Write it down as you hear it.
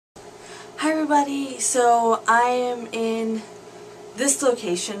Hi everybody, so I am in this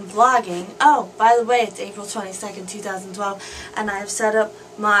location vlogging. Oh, by the way, it's April 22nd, 2012, and I've set up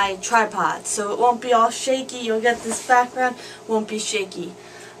my tripod, so it won't be all shaky. You'll get this background, won't be shaky.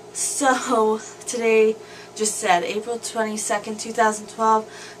 So, today, just said, April 22nd,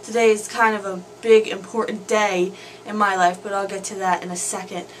 2012, today is kind of a big, important day in my life, but I'll get to that in a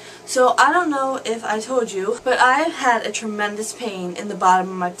second. So, I don't know if I told you, but I've had a tremendous pain in the bottom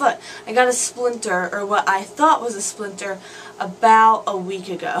of my foot. I got a splinter, or what I thought was a splinter, about a week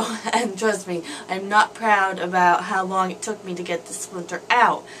ago. And trust me, I'm not proud about how long it took me to get the splinter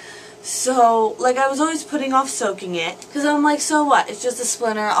out. So, like, I was always putting off soaking it, because I'm like, so what? It's just a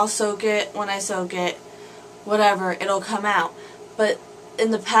splinter, I'll soak it. When I soak it, whatever, it'll come out. But in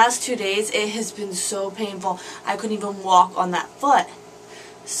the past 2 days, it has been so painful, I couldn't even walk on that foot.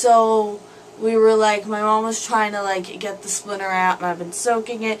 So, we were like, my mom was trying to, like, get the splinter out, and I've been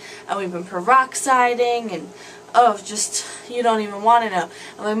soaking it, and we've been peroxiding, and, oh, just, you don't even want to know.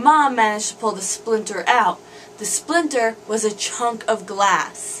 And my mom managed to pull the splinter out. The splinter was a chunk of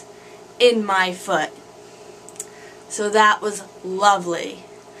glass in my foot. So that was lovely.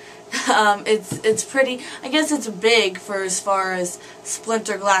 It's pretty, I guess it's big for as far as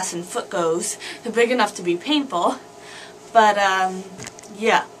splinter glass in foot goes. Big enough to be painful. But,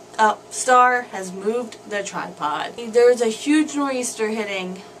 yeah. Star has moved the tripod. There's a huge nor'easter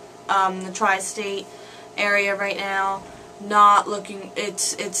hitting the tri-state area right now. Not looking,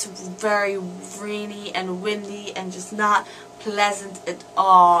 it's very rainy and windy and just not pleasant at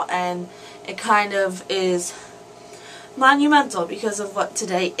all, and it kind of is monumental because of what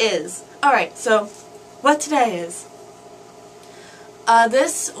today is. Alright, so what today is.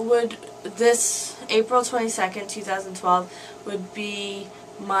 This April 22nd, 2012 would be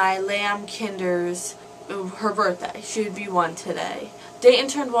my lamb Kinder's, her birthday. She would be 1 today. Dayton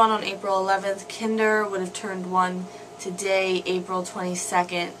turned 1 on April 11th. Kinder would have turned 1 today, April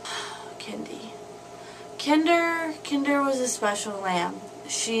 22nd. Kinder was a special lamb.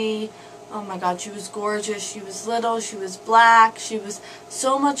 Oh my god, she was gorgeous. She was little, she was black, she was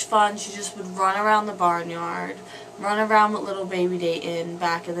so much fun. She just would run around the barnyard, run around with little baby Dayton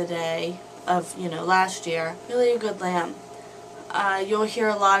back in the day of, last year. Really a good lamb. You'll hear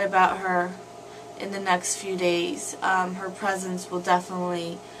a lot about her in the next few days. Her presence will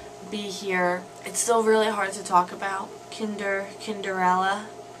definitely be here. It's still really hard to talk about. Kinderella.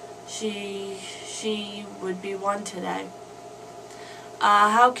 She would be 1 today.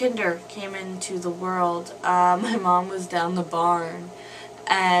 How Kinder came into the world, my mom was down the barn,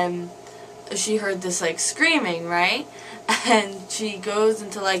 and she heard this, like, screaming, right? And she goes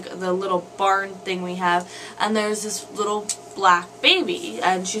into, like, the little barn thing we have, and there's this little black baby,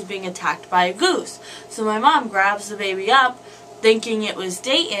 and she's being attacked by a goose. So my mom grabs the baby up, thinking it was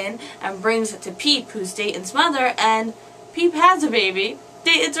Dayton, and brings it to Peep, who's Dayton's mother, and Peep has a baby.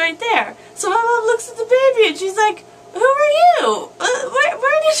 Dayton's right there. So my mom looks at the baby, and she's like, who are you?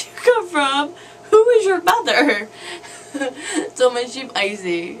 Where did you come from? Who is your mother? So my sheep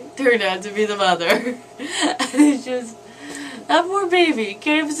Icy turned out to be the mother. And it's just, that poor baby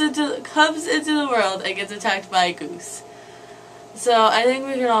comes into the world and gets attacked by a goose. So I think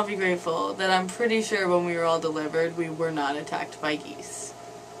we can all be grateful that I'm pretty sure when we were all delivered, we were not attacked by geese.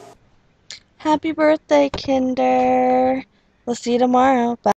 Happy birthday, Kinder. We'll see you tomorrow. Bye.